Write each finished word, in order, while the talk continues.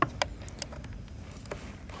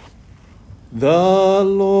The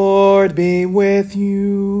Lord be with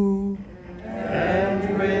you.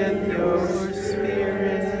 And with your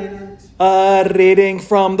spirit. A reading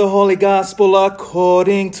from the Holy Gospel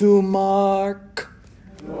according to Mark.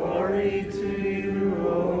 Glory to you,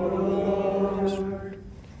 O Lord.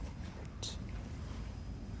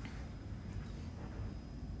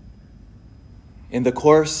 In the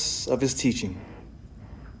course of his teaching,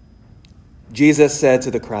 Jesus said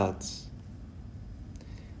to the crowds,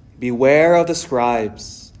 "Beware of the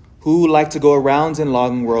scribes who like to go around in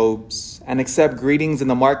long robes and accept greetings in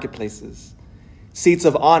the marketplaces, seats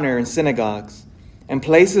of honor in synagogues, and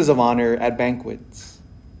places of honor at banquets.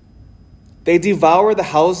 They devour the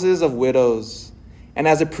houses of widows and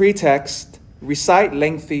as a pretext recite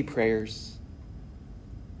lengthy prayers.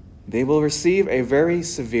 They will receive a very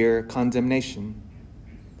severe condemnation."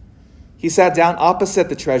 He sat down opposite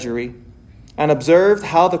the treasury and observed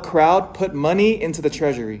how the crowd put money into the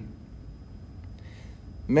treasury.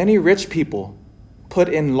 Many rich people put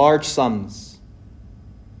in large sums.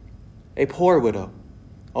 A poor widow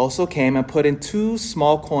also came and put in 2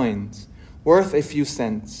 small coins worth a few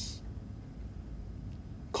cents.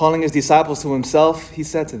 Calling his disciples to himself, he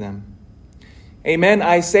said to them, "Amen,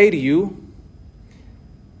 I say to you,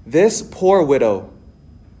 this poor widow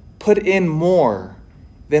put in more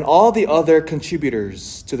than all the other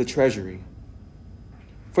contributors to the treasury.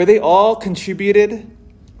 For they all contributed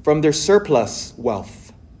from their surplus wealth.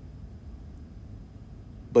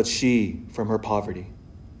 But she, from her poverty,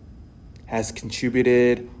 has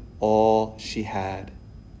contributed all she had,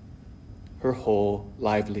 her whole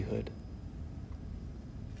livelihood."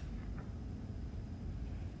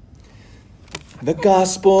 The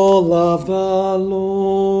Gospel of the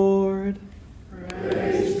Lord.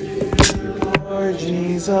 Praise be to you, Lord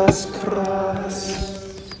Jesus Christ.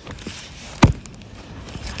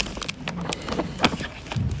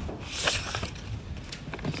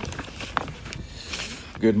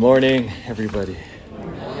 Good morning, everybody.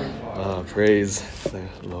 Praise the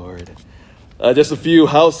Lord. Just a few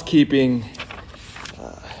housekeeping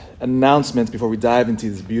announcements before we dive into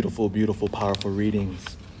these beautiful, beautiful, powerful readings.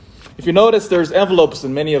 If you notice, there's envelopes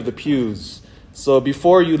in many of the pews. So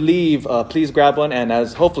before you leave, please grab one. And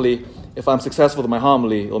as hopefully, if I'm successful with my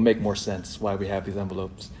homily, it'll make more sense why we have these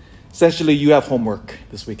envelopes. Essentially, you have homework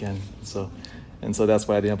this weekend. So that's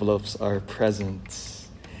why the envelopes are present.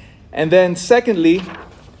 And then secondly,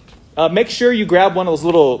 make sure you grab one of those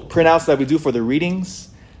little printouts that we do for the readings.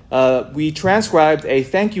 We transcribed a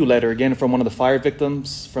thank you letter, again, from one of the fire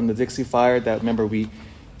victims from the Dixie Fire. That, remember,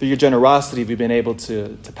 through your generosity, we've been able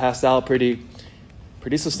to pass out pretty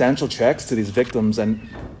substantial checks to these victims, and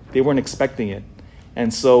they weren't expecting it.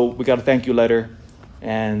 And so we got a thank you letter,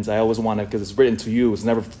 and I always want to, because it's written to you, it's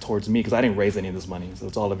never towards me, because I didn't raise any of this money, so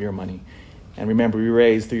it's all of your money. And remember, we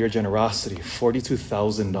raised, through your generosity,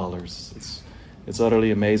 $42,000. It's utterly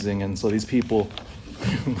amazing. And so these people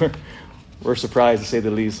were surprised, to say the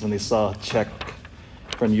least, when they saw a check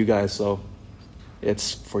from you guys. So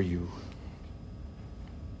it's for you.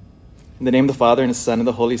 In the name of the Father, and the Son, and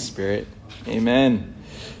the Holy Spirit. Amen.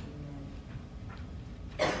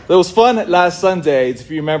 It was fun last Sunday, if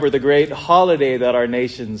you remember, the great holiday that our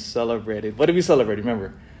nation celebrated. What did we celebrate?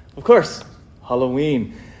 Remember? Of course,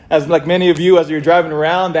 Halloween. As like many of you, as you're driving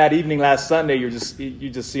around that evening last Sunday, you just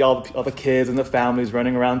see all the kids and the families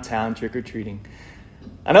running around town trick-or-treating.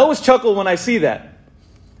 And I always chuckle when I see that.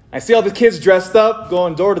 I see all the kids dressed up,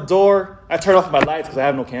 going door to door. I turn off my lights because I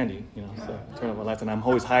have no candy, so I turn off my lights, and I'm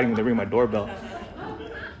always hiding when they ring my doorbell.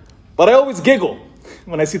 But I always giggle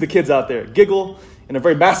when I see the kids out there. Giggle in a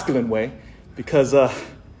very masculine way, because I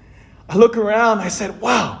look around and I said,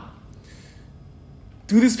 wow,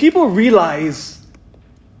 do these people realize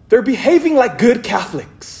they're behaving like good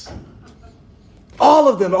Catholics? All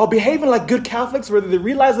of them are behaving like good Catholics, whether they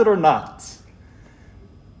realize it or not.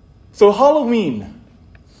 So Halloween,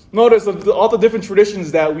 notice all the different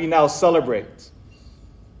traditions that we now celebrate.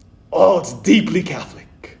 Oh, it's deeply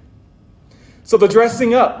Catholic. So the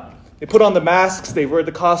dressing up, they put on the masks, they wear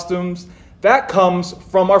the costumes. That comes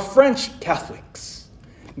from our French Catholics.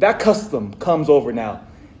 That custom comes over now,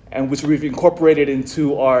 and which we've incorporated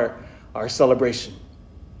into our celebration.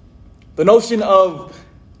 The notion of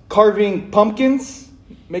carving pumpkins,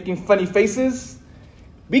 making funny faces,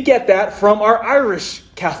 we get that from our Irish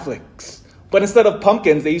Catholics. But instead of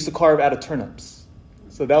pumpkins, they used to carve out of turnips.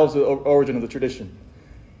 So that was the origin of the tradition.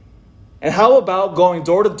 And how about going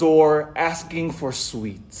door to door asking for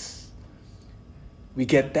sweets? We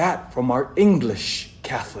get that from our English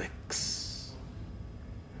Catholics.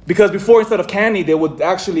 Because before, instead of candy, they would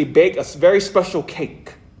actually bake a very special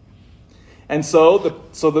cake. And so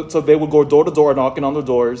they would go door to door knocking on the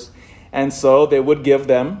doors. And so they would give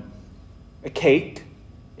them a cake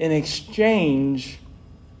in exchange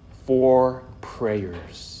for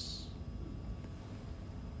prayers.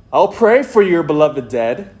 I'll pray for your beloved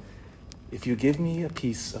dead if you give me a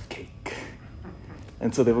piece of cake.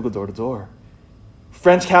 And so they would go door to door.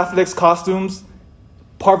 French Catholics, costumes,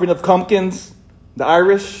 carving of pumpkins, the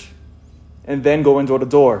Irish, and then going door to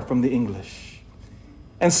door from the English.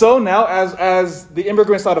 And so now as the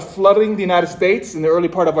immigrants started flooding the United States in the early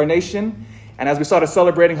part of our nation, and as we started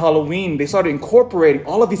celebrating Halloween, they started incorporating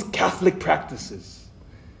all of these Catholic practices.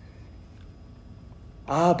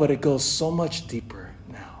 But it goes so much deeper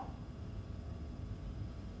now.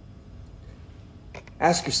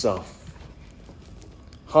 Ask yourself,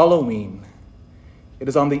 Halloween, it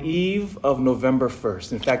is on the eve of November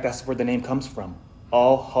 1st. In fact, that's where the name comes from.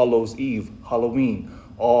 All Hallows Eve, Halloween,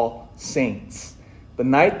 All Saints. The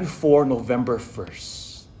night before November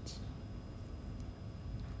 1st.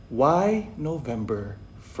 Why November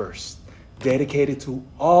 1st? Dedicated to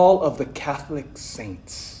all of the Catholic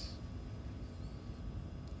saints.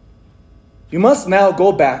 You must now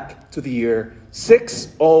go back to the year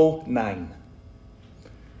 609.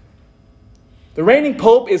 The reigning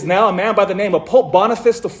pope is now a man by the name of Pope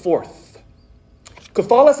Boniface IV.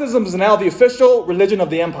 Catholicism is now the official religion of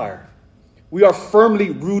the empire. We are firmly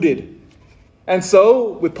rooted. And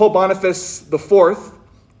so, with Pope Boniface IV,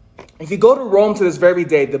 if you go to Rome to this very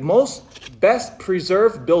day, the best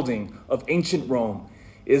preserved building of ancient Rome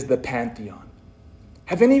is the Pantheon.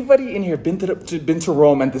 Have anybody in here been to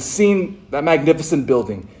Rome and seen that magnificent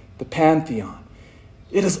building, the Pantheon?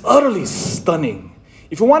 It is utterly stunning.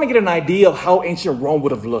 If you want to get an idea of how ancient Rome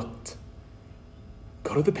would have looked,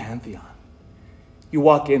 go to the Pantheon. You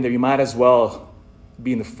walk in there, you might as well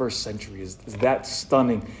be in the first century. It's that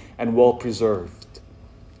stunning and well preserved.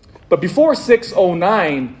 But before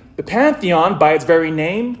 609, the Pantheon, by its very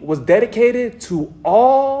name, was dedicated to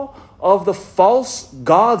all of the false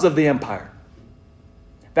gods of the empire.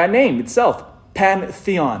 That name itself,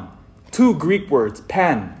 Pantheon, two Greek words,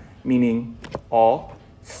 pan, meaning all,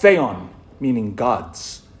 theon, meaning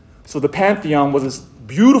gods. So the Pantheon was this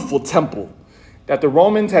beautiful temple that the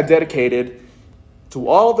Romans had dedicated to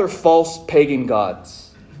all their false pagan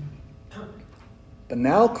gods. But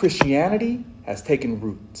now Christianity has taken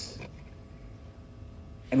root.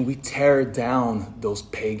 And we tear down those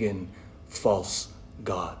pagan false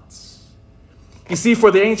gods. You see,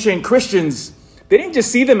 for the ancient Christians, they didn't just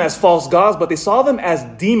see them as false gods, but they saw them as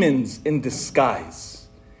demons in disguise.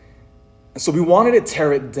 And so we wanted to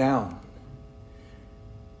tear it down.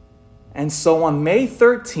 And so on May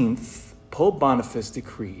 13th, Pope Boniface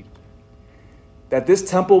decreed that this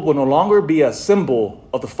temple will no longer be a symbol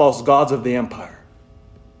of the false gods of the empire,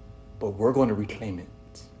 but we're going to reclaim it.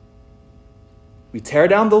 We tear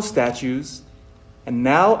down those statues, and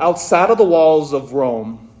now outside of the walls of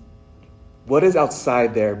Rome, what is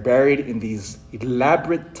outside there, buried in these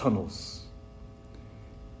elaborate tunnels?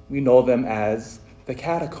 We know them as the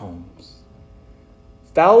catacombs.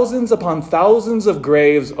 Thousands upon thousands of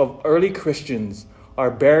graves of early Christians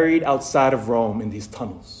are buried outside of Rome in these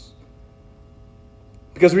tunnels.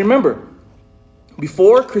 Because remember,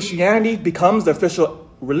 before Christianity becomes the official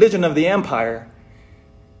religion of the empire,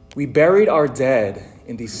 we buried our dead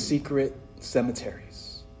in these secret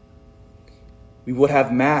cemeteries. We would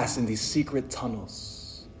have mass in these secret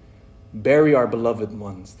tunnels, bury our beloved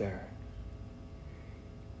ones there.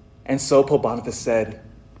 And so Pope Boniface said,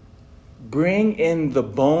 bring in the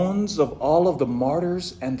bones of all of the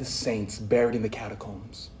martyrs and the saints buried in the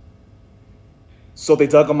catacombs. So they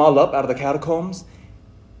dug them all up out of the catacombs,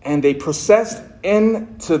 and they processed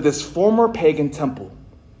into this former pagan temple.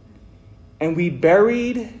 And we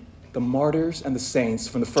buried the martyrs and the saints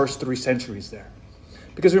from the first 3 centuries there.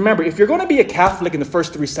 Because remember, if you're going to be a Catholic in the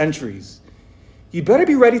first 3 centuries, you better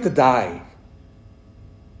be ready to die.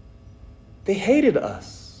 They hated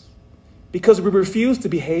us because we refused to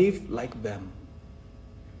behave like them.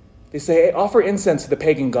 They say, hey, offer incense to the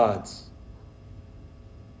pagan gods.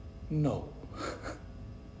 No.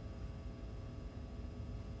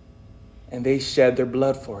 And they shed their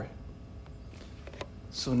blood for it.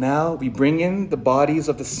 So now we bring in the bodies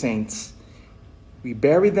of the saints. We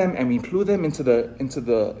bury them and we put them into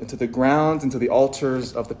the grounds, into the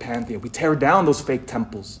altars of the Pantheon. We tear down those fake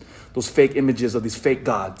temples, those fake images of these fake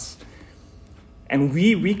gods. And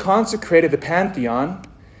we reconsecrated the Pantheon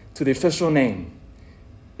to the official name.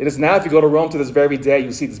 It is now, if you go to Rome to this very day,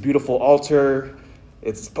 you see this beautiful altar.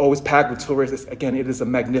 It's always packed with tourists. Again, it is a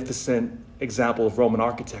magnificent example of Roman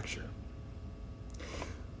architecture.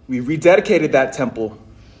 We rededicated that temple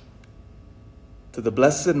to the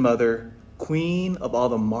Blessed Mother, Queen of all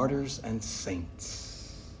the martyrs and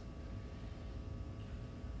saints.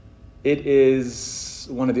 It is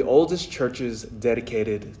one of the oldest churches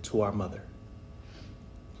dedicated to our mother.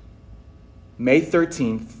 May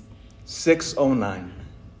 13th, 609.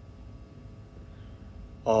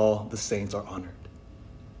 All the saints are honored.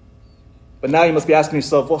 But now you must be asking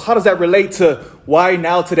yourself, well, how does that relate to why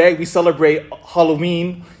now today we celebrate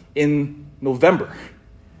Halloween in November?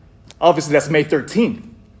 Obviously, that's May 13th.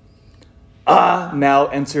 Now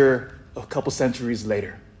enter a couple centuries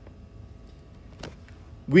later.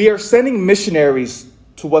 We are sending missionaries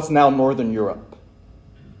to what's now Northern Europe.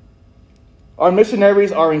 Our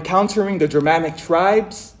missionaries are encountering the Germanic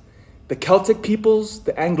tribes, the Celtic peoples,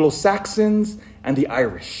 the Anglo-Saxons, and the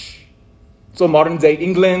Irish. So modern-day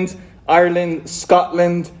England, Ireland,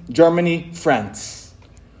 Scotland, Germany, France.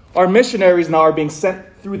 Our missionaries now are being sent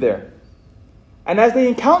through there. And as they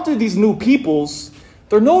encounter these new peoples,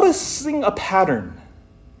 they're noticing a pattern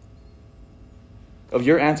of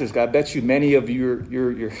your ancestors. I bet you many of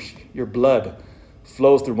your blood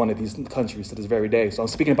flows through one of these countries to this very day. So I'm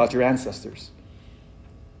speaking about your ancestors.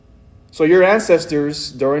 So your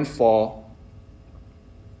ancestors during fall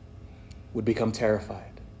would become terrified.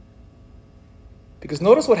 Because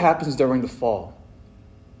notice what happens during the fall.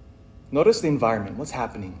 Notice the environment. What's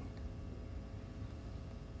happening?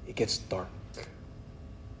 It gets dark,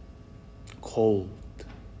 cold.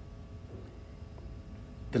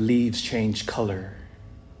 The leaves change color.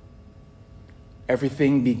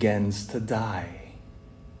 Everything begins to die.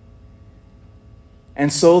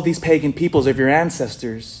 And so these pagan peoples of your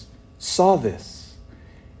ancestors saw this.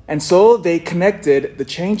 And so they connected the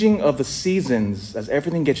changing of the seasons as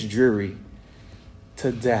everything gets dreary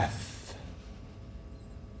to death.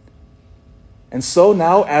 And so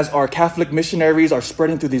now as our Catholic missionaries are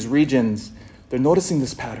spreading through these regions, they're noticing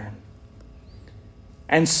this pattern.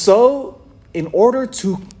 And so in order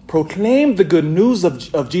to proclaim the good news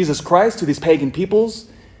of Jesus Christ to these pagan peoples,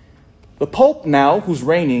 the Pope now, who's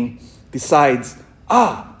reigning, decides,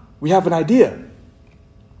 we have an idea.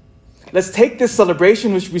 Let's take this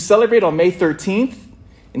celebration, which we celebrate on May 13th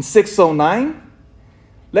in 609.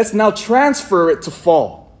 Let's now transfer it to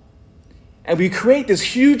fall. And we create this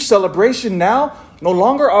huge celebration now. No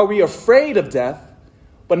longer are we afraid of death,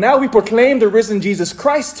 but now we proclaim the risen Jesus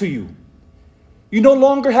Christ to you. You no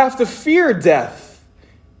longer have to fear death.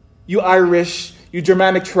 You Irish, you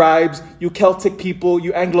Germanic tribes, you Celtic people,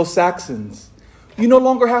 you Anglo-Saxons. You no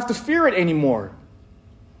longer have to fear it anymore.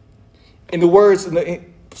 In the words,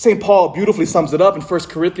 St. Paul beautifully sums it up in 1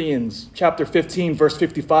 Corinthians chapter 15, verse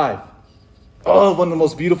 55. One of the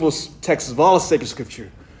most beautiful texts of all of sacred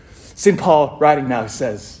scripture. St. Paul writing now, he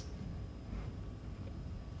says,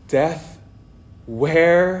 "Death,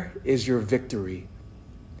 where is your victory?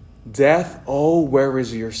 Death, oh, where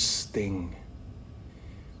is your sting?"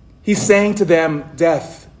 He's saying to them,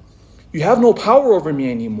 death, you have no power over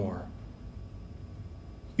me anymore.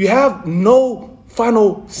 You have no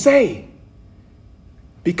final say.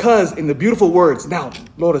 Because in the beautiful words, now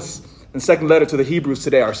notice in the second letter to the Hebrews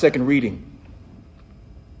today, our second reading.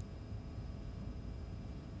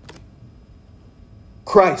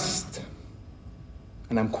 Christ,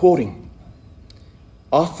 and I'm quoting,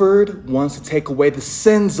 offered once to take away the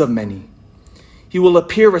sins of many. He will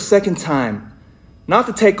appear a second time, not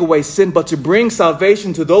to take away sin, but to bring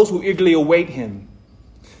salvation to those who eagerly await him.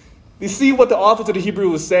 You see what the author to the Hebrew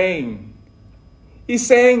was saying? He's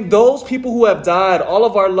saying those people who have died, all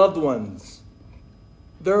of our loved ones,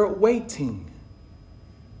 they're waiting.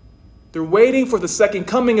 They're waiting for the second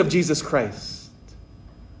coming of Jesus Christ.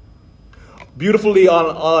 Beautifully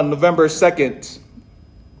on November 2nd,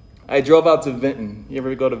 I drove out to Vinton. You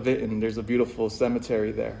ever go to Vinton? There's a beautiful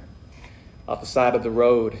cemetery there off the side of the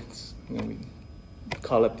road. We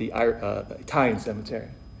call it the Italian cemetery.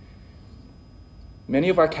 Many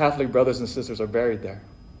of our Catholic brothers and sisters are buried there.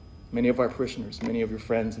 Many of our parishioners, many of your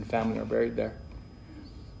friends and family are buried there.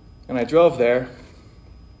 And I drove there,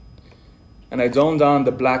 and I donned on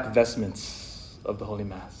the black vestments of the Holy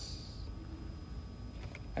Mass.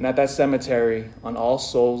 And at that cemetery, on All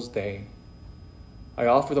Souls Day, I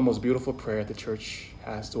offer the most beautiful prayer the church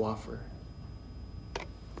has to offer,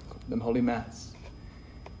 the Holy Mass.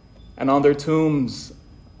 And on their tombs,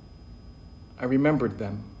 I remembered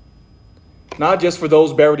them. Not just for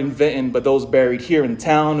those buried in Vinton, but those buried here in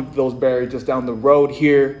town, those buried just down the road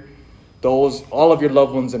here, all of your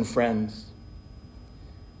loved ones and friends.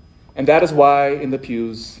 And that is why in the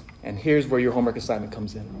pews, and here's where your homework assignment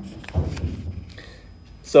comes in.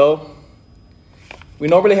 So, we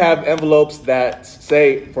normally have envelopes that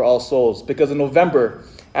say for All Souls, because in November,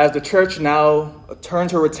 as the church now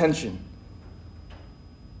turns her attention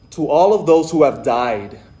to all of those who have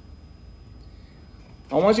died,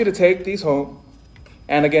 I want you to take these home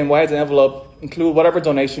And again, why is an envelope? Include whatever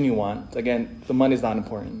donation you want. Again, the money is not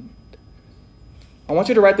important. I want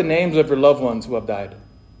you to write the names of your loved ones who have died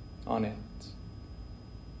on it.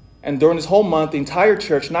 And during this whole month, the entire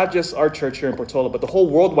church, not just our church here in Portola, but the whole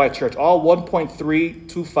worldwide church, all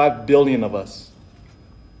 1.325 billion of us,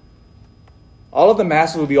 all of the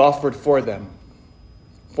masses will be offered for them,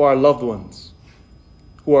 for our loved ones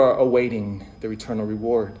who are awaiting their eternal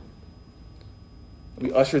reward.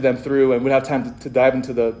 We usher them through, and we'll have time to dive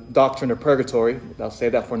into the doctrine of purgatory. I'll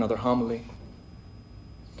save that for another homily.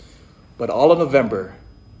 But all of November,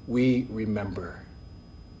 we remember.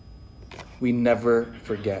 We never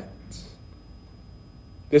forget.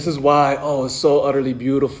 This is why, it's so utterly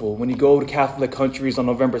beautiful. When you go to Catholic countries on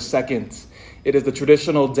November 2nd, it is the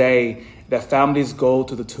traditional day that families go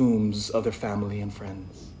to the tombs of their family and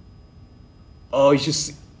friends.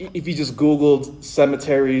 If you just Googled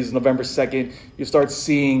cemeteries November 2nd, you start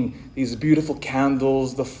seeing these beautiful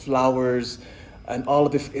candles, the flowers, and all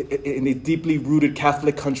of in the deeply rooted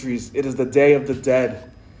Catholic countries, it is the Day of the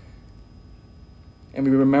Dead. And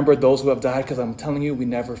we remember those who have died because I'm telling you, we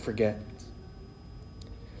never forget.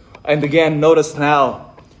 And again, notice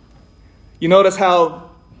now. You notice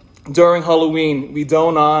how during Halloween we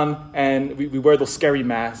don on and we wear those scary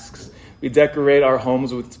masks. We decorate our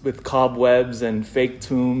homes with cobwebs and fake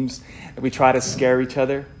tombs. And we try to scare each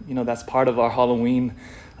other. That's part of our Halloween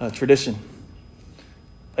tradition.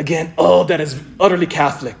 Again, that is utterly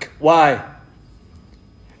Catholic. Why?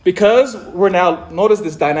 Because we're now, notice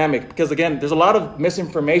this dynamic, because again, there's a lot of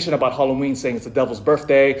misinformation about Halloween saying it's the devil's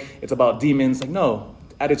birthday, it's about demons. No,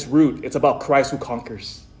 at its root, it's about Christ who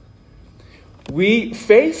conquers. We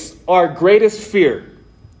face our greatest fear,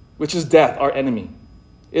 which is death, our enemy.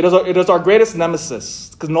 It is our greatest nemesis,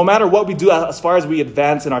 because no matter what we do, as far as we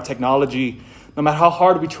advance in our technology, no matter how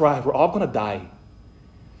hard we try, we're all going to die.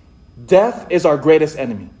 Death is our greatest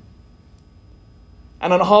enemy.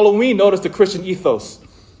 And on Halloween, notice the Christian ethos.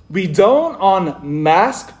 We don't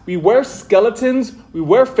unmask, we wear skeletons, we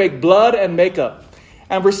wear fake blood and makeup.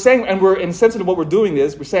 And we're saying, and we're insensitive what we're doing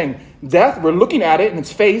is, we're saying, death, we're looking at it in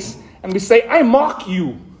its face, and we say, I mock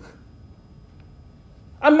you.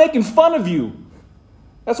 I'm making fun of you.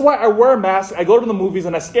 That's why I wear a mask, I go to the movies,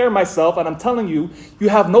 and I scare myself, and I'm telling you, you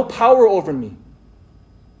have no power over me.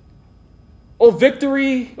 Oh,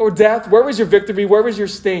 victory or death, where is your victory? Where is your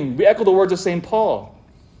sting? We echo the words of St. Paul.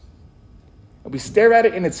 And we stare at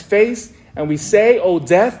it in its face, and we say, oh,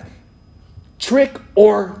 death, trick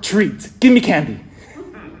or treat. Give me candy.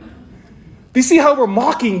 Do you see how we're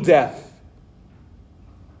mocking death?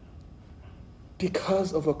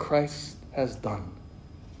 Because of what Christ has done.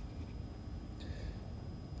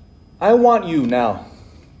 I want you now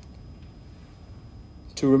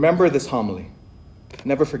to remember this homily.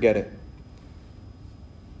 Never forget it.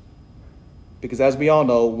 Because as we all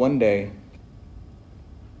know, one day,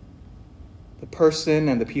 the person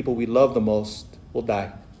and the people we love the most will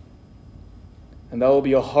die. And that will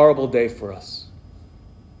be a horrible day for us.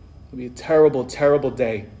 It will be a terrible, terrible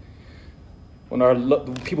day when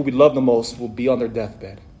the people we love the most will be on their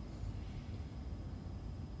deathbed.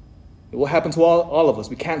 It will happen to all of us.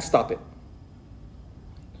 We can't stop it.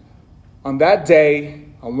 On that day,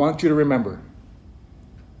 I want you to remember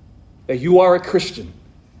that you are a Christian.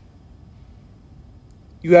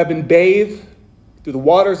 You have been bathed through the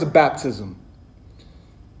waters of baptism.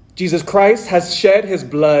 Jesus Christ has shed his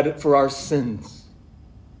blood for our sins.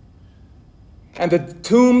 And the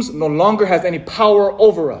tombs no longer has any power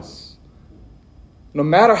over us. No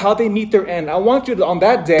matter how they meet their end, I want you to, on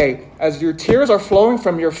that day, as your tears are flowing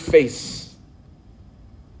from your face,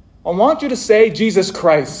 I want you to say, Jesus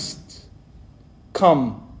Christ,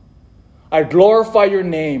 come. I glorify your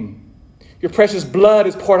name. Your precious blood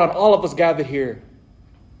is poured on all of us gathered here.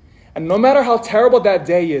 And no matter how terrible that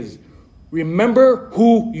day is, remember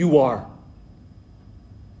who you are.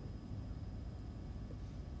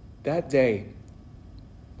 That day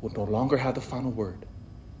will no longer have the final word.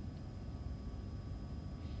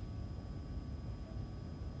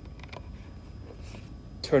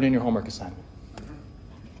 Turn in your homework assignment.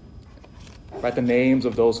 Write the names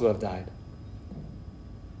of those who have died.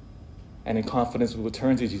 And in confidence, we will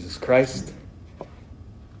turn to Jesus Christ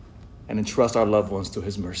and entrust our loved ones to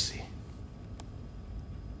his mercy.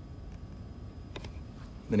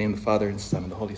 In the name of the Father, and the Son, and the Holy Spirit.